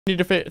Need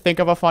to think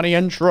of a funny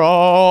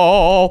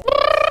intro.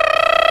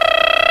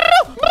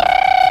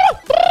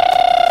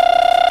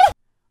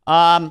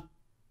 Hi.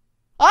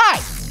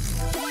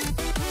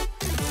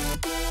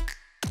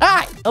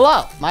 Hi.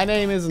 Hello. My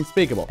name is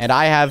Unspeakable, and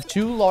I have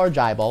 2 large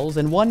eyeballs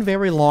and 1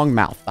 very long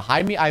mouth.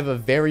 Behind me, I have a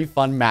very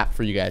fun map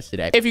for you guys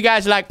today. If you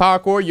guys like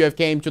parkour, you have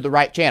came to the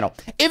right channel.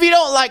 If you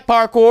don't like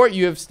parkour,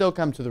 you have still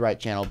come to the right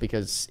channel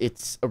because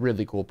it's a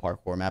really cool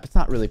parkour map. It's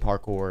not really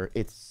parkour.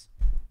 It's...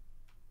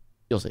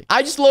 You'll see.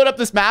 I just load up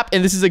this map,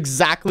 and this is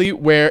exactly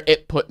where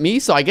it put me.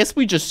 So I guess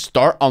we just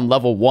start on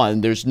level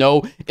 1. There's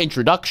no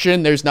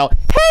introduction. There's no, hey,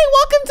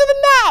 welcome to the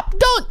map.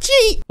 Don't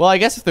cheat. Well, I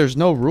guess if there's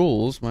no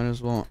rules, might as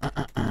well.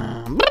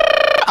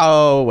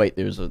 Oh, wait,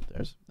 there's okay.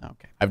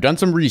 I've done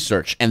some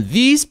research, and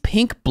these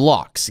pink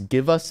blocks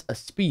give us a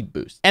speed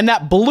boost. And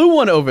that blue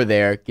one over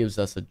there gives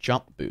us a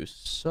jump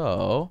boost.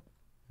 So,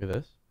 look at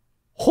this.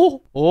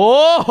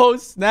 Oh,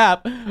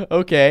 snap.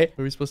 Okay,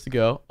 where are we supposed to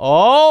go?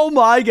 Oh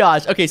my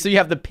gosh. Okay, so you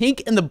have the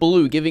pink and the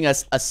blue giving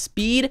us a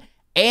speed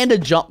and a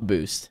jump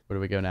boost. Where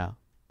do we go now?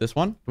 This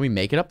one? Can we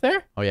make it up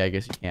there? Oh yeah, I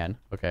guess you can.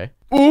 Okay.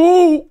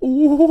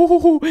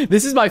 Ooh.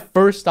 This is my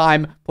first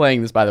time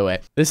playing this, by the way.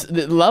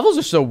 The levels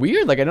are so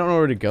weird. Like, I don't know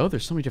where to go.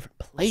 There's so many different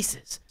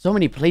places. So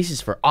many places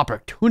for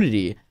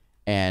opportunity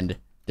and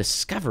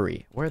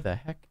discovery. Where the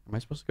heck am I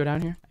supposed to go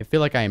down here? I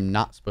feel like I am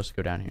not supposed to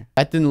go down here.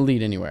 That didn't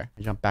lead anywhere.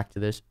 I jump back to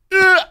this.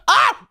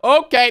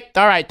 Okay.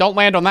 All right. Don't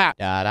land on that.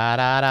 Da, da,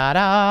 da, da,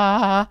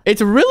 da.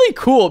 It's really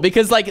cool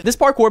because, like, this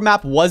parkour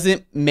map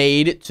wasn't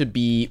made to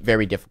be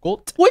very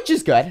difficult, which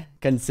is good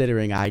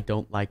considering I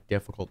don't like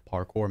difficult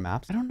parkour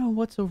maps. I don't know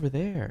what's over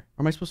there.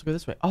 Or am I supposed to go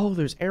this way? Oh,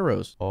 there's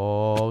arrows.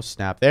 Oh,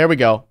 snap. There we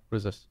go. What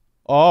is this?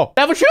 Oh,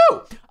 level 2.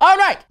 All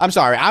right. I'm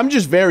sorry. I'm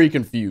just very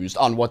confused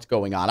on what's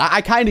going on. I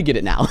kind of get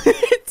it now.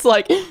 It's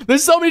like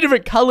there's so many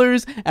different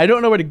colors. I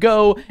don't know where to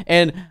go,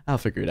 and I'll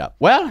figure it out.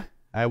 Well,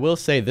 I will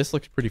say this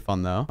looks pretty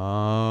fun, though.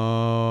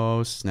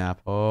 Oh, snap.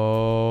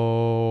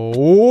 Oh,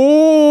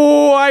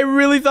 I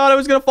really thought I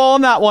was going to fall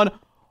on that one.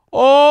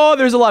 Oh,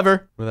 there's a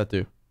lever. What did that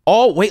do?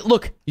 Oh, wait,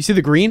 look. You see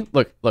the green?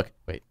 Look, wait.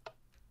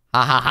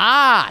 Ha, ha,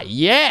 ha.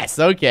 Yes.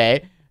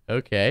 Okay.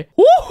 Okay.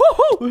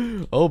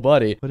 Woo-hoo-hoo. Oh,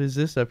 buddy. What is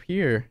this up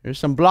here? There's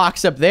some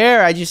blocks up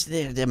there.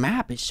 The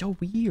map is so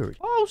weird.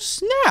 Oh,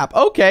 snap.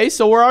 Okay,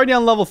 so we're already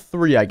on level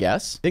 3, I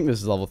guess. I think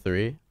this is level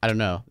 3. I don't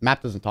know. The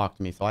map doesn't talk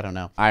to me, so I don't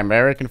know. I'm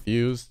very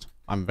confused.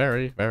 I'm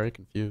very, very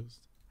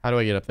confused. How do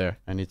I get up there?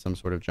 I need some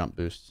sort of jump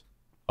boost.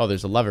 Oh,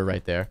 there's a lever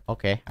right there.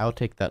 Okay, I'll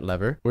take that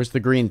lever. Where's the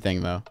green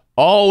thing, though?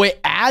 Oh, it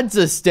adds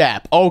a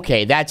step.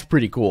 Okay, that's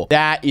pretty cool.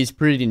 That is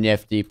pretty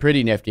nifty.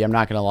 Pretty nifty. I'm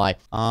not gonna lie.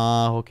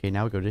 Okay,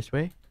 now we go this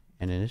way.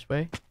 And then this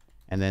way.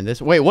 And then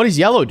this. Wait, what does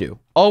yellow do?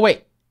 Oh,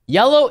 wait.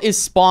 Yellow is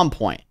spawn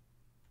point.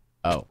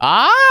 Oh.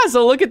 Ah,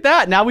 so look at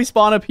that. Now we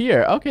spawn up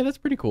here. Okay, that's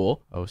pretty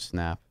cool. Oh,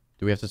 snap.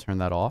 Do we have to turn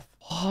that off?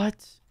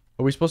 What?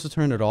 Are we supposed to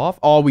turn it off?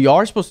 Oh, we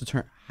are supposed to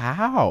turn...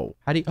 How?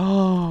 How do you...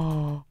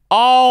 Oh,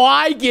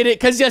 I get it.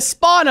 Because you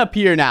spawn up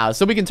here now.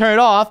 So we can turn it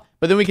off.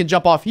 But then we can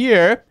jump off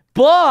here.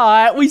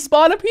 But we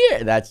spawn up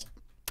here. That's...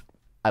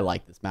 I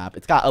like this map.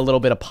 It's got a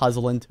little bit of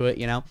puzzle into it,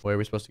 you know? Where are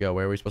we supposed to go?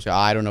 Where are we supposed to go?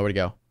 I don't know where to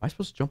go. Am I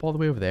supposed to jump all the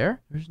way over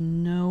there? There's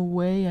no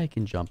way I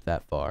can jump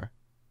that far.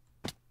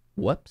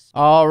 Whoops.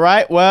 All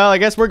right. Well, I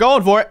guess we're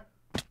going for it.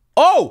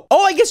 Oh,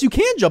 I guess you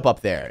can jump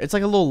up there. It's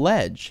like a little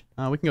ledge.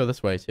 We can go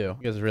this way too,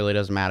 because it really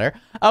doesn't matter.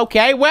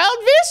 Okay, well,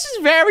 this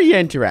is very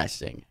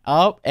interesting.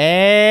 Oh,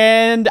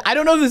 and I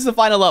don't know if this is the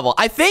final level.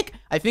 I think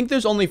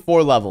there's only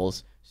 4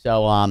 levels.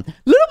 So, little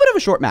bit of a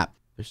short map.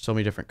 There's so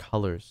many different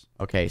colors.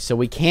 Okay, so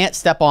we can't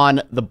step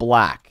on the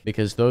black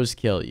because those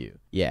kill you.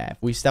 Yeah, if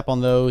we step on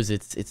those,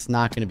 it's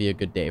not going to be a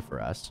good day for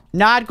us.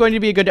 Not going to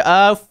be a good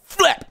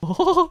flip.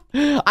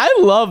 I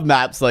love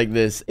maps like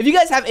this. If you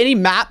guys have any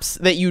maps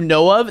that you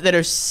know of that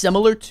are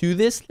similar to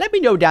this, let me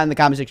know down in the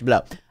comment section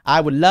below. I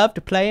would love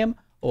to play them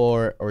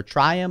or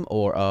try them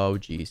or oh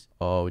geez,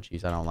 I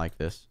don't like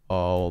this.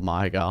 Oh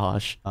my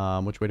gosh.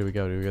 Which way do we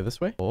go? Do we go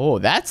this way? Oh,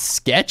 that's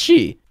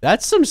sketchy.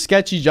 That's some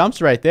sketchy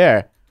jumps right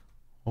there.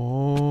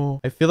 Oh,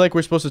 I feel like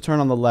we're supposed to turn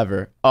on the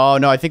lever. Oh,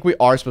 no, I think we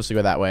are supposed to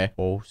go that way.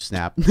 Oh,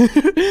 snap.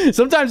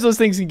 Sometimes those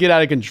things can get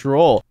out of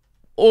control.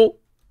 Oh,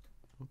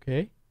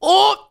 okay.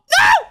 Oh,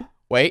 no!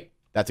 Wait,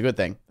 that's a good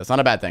thing. That's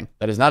not a bad thing.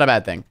 That is not a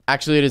bad thing.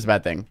 Actually, it is a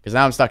bad thing because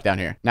now I'm stuck down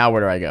here. Now,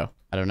 where do I go?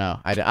 I don't know.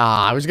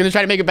 I was going to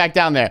try to make it back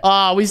down there.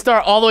 We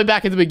start all the way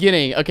back at the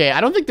beginning. Okay,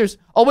 I don't think there's...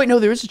 Oh, wait, no,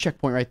 there is a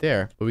checkpoint right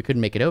there. But we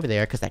couldn't make it over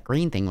there because that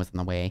green thing was in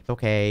the way. It's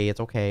okay. It's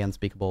okay.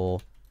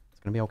 Unspeakable. It's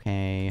going to be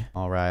okay.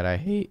 All right.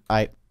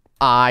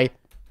 I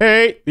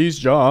hate these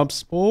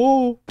jumps.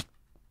 Oh,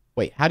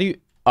 wait, how do you...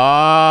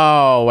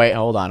 Oh, wait,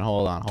 hold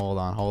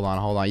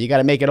on. You got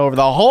to make it over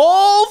the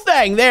whole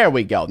thing. There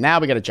we go. Now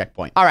we got a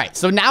checkpoint. All right,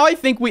 so now I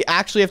think we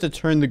actually have to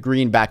turn the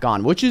green back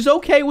on, which is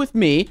okay with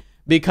me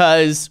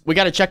because we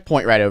got a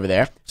checkpoint right over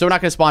there. So we're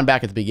not going to spawn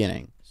back at the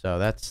beginning. So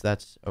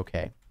that's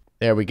okay.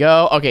 There we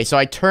go. Okay, so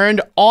I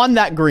turned on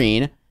that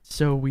green.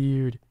 So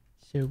weird.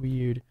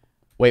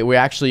 Wait, we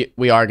are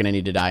going to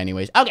need to die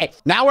anyways. Okay,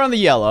 now we're on the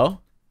yellow.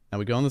 Now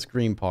we go on this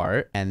green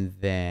part. And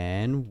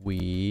then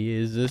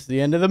is this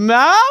the end of the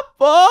map?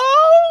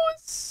 Oh,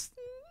 snap.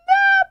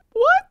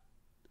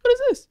 What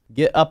is this?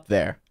 Get up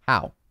there.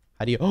 How?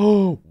 How do you...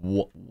 Oh,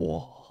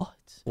 what?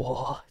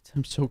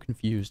 I'm so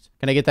confused.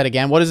 Can I get that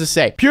again? What does this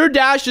say? Pure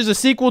Dash is a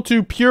sequel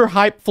to Pure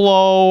Hype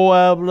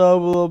Flow. Blah,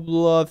 blah,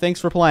 blah. Thanks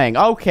for playing.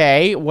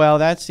 Okay. Well,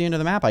 that's the end of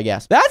the map, I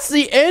guess. That's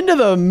the end of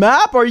the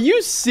map? Are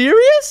you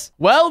serious?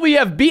 Well, we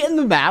have beaten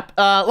the map.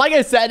 Like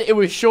I said, it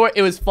was short.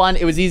 It was fun.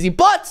 It was easy.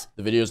 But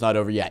the video's not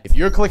over yet. If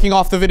you're clicking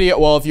off the video,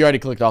 well, if you already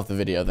clicked off the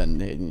video,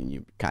 then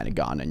you're kind of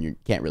gone and you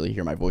can't really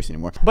hear my voice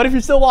anymore. But if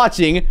you're still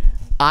watching,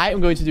 I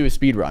am going to do a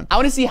speed run. I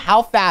want to see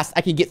how fast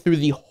I can get through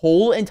the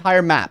whole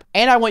entire map.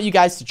 And I want you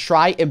guys to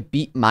try and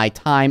beat my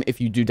time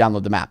if you do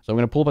download the map. So I'm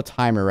going to pull up a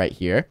timer right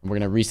here. And we're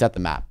going to reset the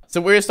map.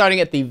 So we're starting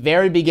at the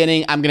very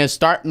beginning. I'm going to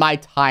start my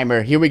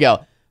timer. Here we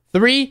go.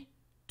 3,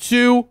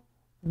 2,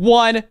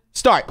 1,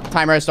 start.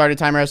 Timer has started,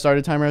 timer has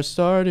started, timer has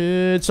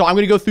started. So I'm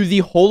going to go through the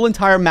whole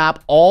entire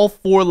map, all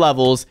 4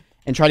 levels,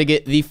 and try to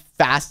get the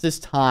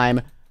fastest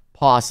time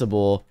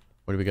possible.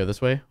 Where do we go?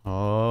 This way?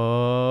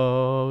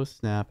 Oh,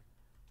 snap.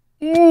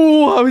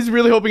 Ooh, I was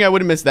really hoping I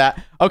wouldn't miss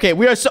that. Okay,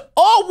 we are so...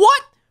 Oh,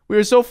 what? We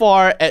are so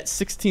far at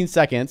 16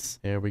 seconds.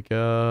 There we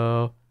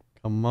go.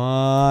 Come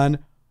on.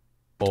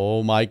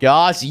 Oh, my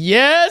gosh.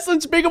 Yes,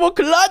 Unspeakable.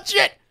 Clutch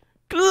it.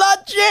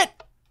 Clutch it.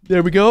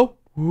 There we go.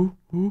 Ooh,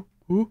 ooh,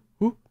 ooh,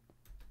 ooh.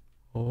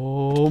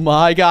 Oh,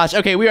 my gosh.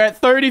 Okay, we are at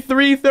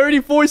 33,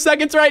 34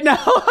 seconds right now.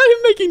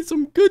 I'm making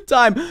some good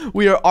time.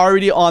 We are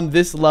already on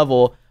this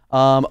level.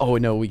 Oh,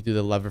 no, we do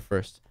the lever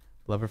first.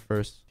 Lever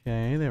first.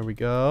 Okay, there we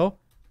go.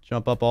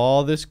 Jump up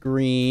all this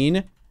green,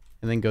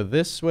 and then go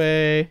this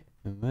way,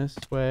 and this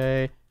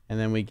way, and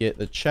then we get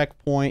the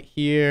checkpoint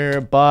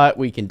here, but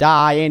we can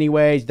die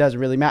anyways.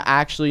 Doesn't really matter.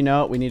 Actually,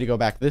 no, we need to go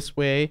back this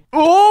way.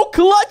 Oh,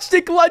 clutched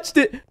it, clutched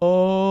it.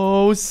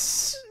 Oh,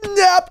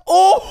 snap.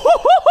 Oh,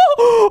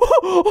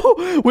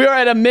 we are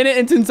at 1 minute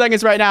and 10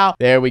 seconds right now.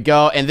 There we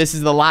go, and this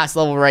is the last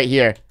level right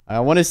here. I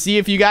want to see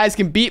if you guys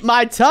can beat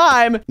my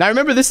time. Now,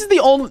 remember, this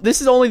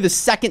is only the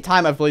second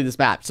time I've played this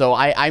map, so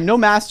I'm no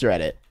master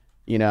at it,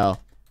 you know.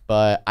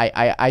 But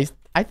I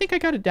think I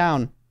got it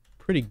down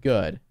pretty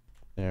good.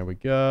 There we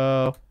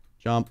go.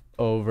 Jump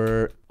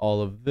over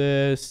all of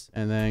this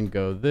and then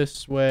go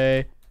this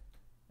way.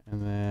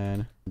 And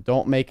then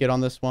don't make it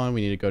on this one. We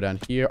need to go down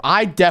here.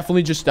 I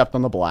definitely just stepped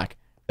on the black.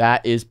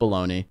 That is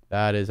baloney.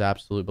 That is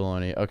absolute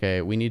baloney.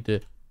 Okay, we need to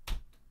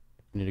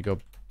go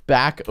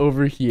back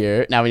over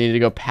here. Now we need to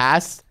go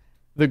past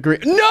the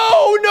green.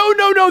 No, no,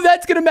 no, no.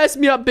 That's going to mess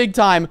me up big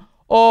time.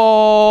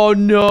 Oh,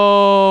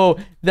 no.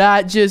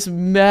 That just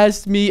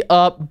messed me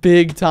up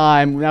big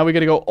time. Now we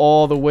got to go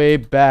all the way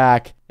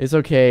back. It's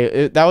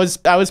okay. That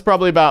was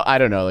probably about, I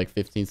don't know, like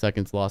 15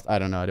 seconds lost. I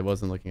don't know. I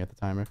wasn't looking at the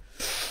timer.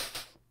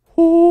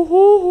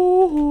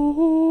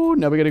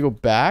 Now we got to go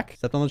back.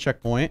 Step on the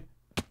checkpoint.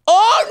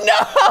 Oh,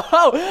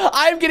 no.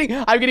 I'm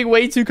getting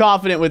way too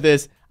confident with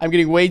this. I'm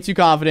getting way too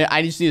confident.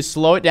 I just need to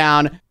slow it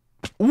down.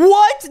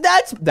 What?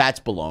 That's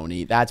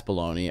baloney. That's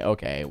baloney.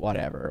 Okay,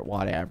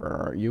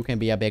 whatever. You can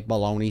be a big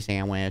baloney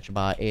sandwich,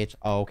 but it's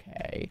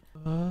okay.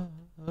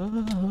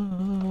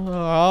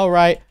 All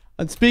right.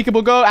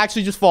 Unspeakable, go.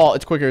 Actually, just fall.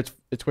 It's quicker.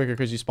 It's quicker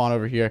because you spawn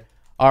over here.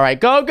 All right,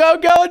 go, go,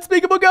 go.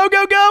 Unspeakable, go,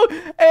 go, go.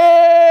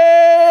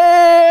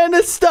 And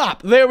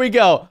stop. There we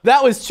go.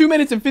 That was 2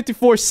 minutes and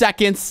 54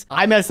 seconds.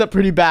 I messed up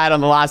pretty bad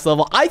on the last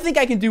level. I think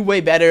I can do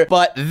way better,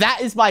 but that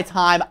is my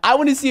time. I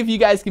want to see if you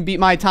guys can beat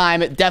my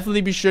time.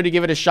 Definitely be sure to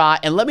give it a shot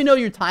and let me know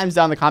your times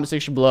down in the comment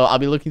section below. I'll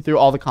be looking through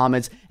all the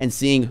comments and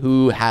seeing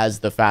who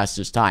has the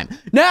fastest time.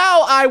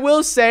 Now, I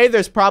will say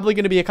there's probably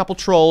going to be a couple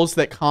trolls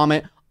that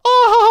comment,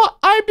 "Oh,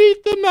 I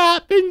beat the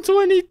map in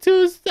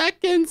 22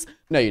 seconds."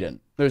 No, you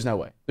didn't. There's no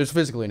way. There's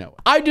physically no way.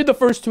 I did the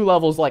first 2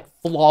 levels like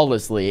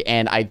flawlessly,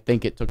 and I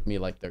think it took me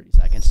like 30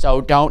 seconds. So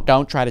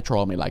don't try to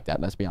troll me like that.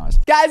 Let's be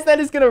honest. Guys,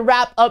 that is gonna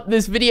wrap up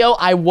this video.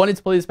 I wanted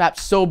to play this map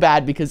so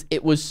bad because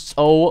it was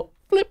so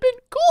flippin'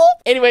 cool.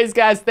 Anyways,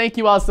 guys, thank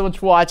you all so much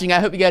for watching. I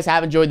hope you guys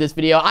have enjoyed this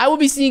video. I will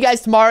be seeing you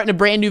guys tomorrow in a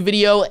brand new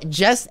video,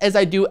 just as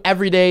I do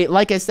every day.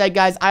 Like I said,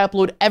 guys, I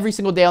upload every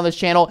single day on this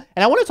channel,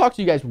 and I want to talk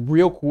to you guys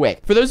real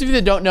quick. For those of you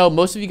that don't know,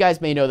 most of you guys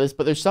may know this,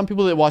 but there's some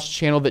people that watch the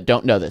channel that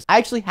don't know this. I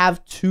actually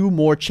have 2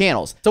 more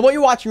channels. So what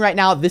you're watching right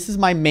now, this is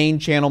my main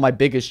channel, my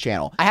biggest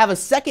channel. I have a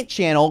second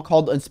channel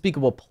called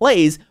Unspeakable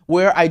Plays,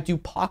 where I do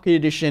Pocket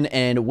Edition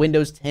and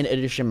Windows 10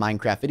 Edition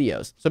Minecraft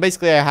videos. So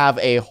basically, I have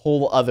a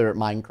whole other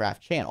Minecraft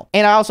channel.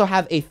 And I also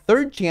have a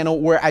third channel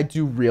where I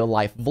do real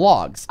life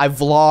vlogs. I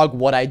vlog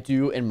what I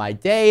do in my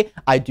day.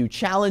 I do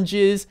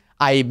challenges.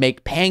 I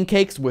make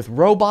pancakes with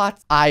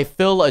robots. I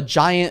fill a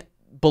giant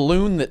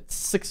balloon that's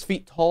 6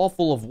 feet tall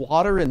full of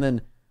water and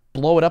then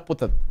blow it up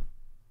with a...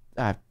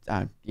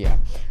 yeah.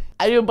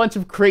 I do a bunch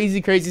of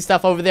crazy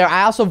stuff over there.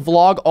 I also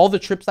vlog all the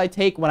trips I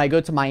take when I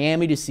go to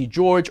Miami to see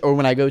George, or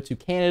when I go to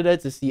Canada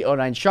to see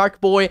 '09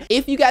 Shark Boy.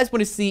 If you guys want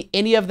to see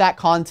any of that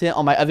content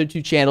on my other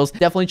 2 channels,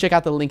 definitely check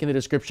out the link in the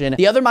description.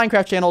 The other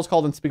Minecraft channel is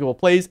called Unspeakable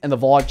Plays, and the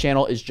vlog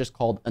channel is just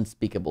called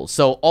Unspeakable.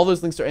 So all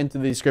those links are into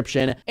the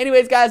description.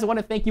 Anyways, guys, I want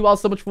to thank you all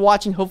so much for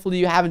watching. Hopefully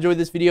you have enjoyed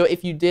this video.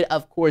 If you did,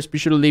 of course, be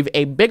sure to leave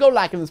a big old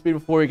like in this video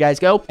before you guys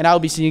go, and I will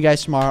be seeing you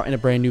guys tomorrow in a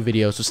brand new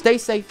video. So stay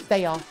safe,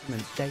 stay awesome,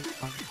 and stay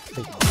fun.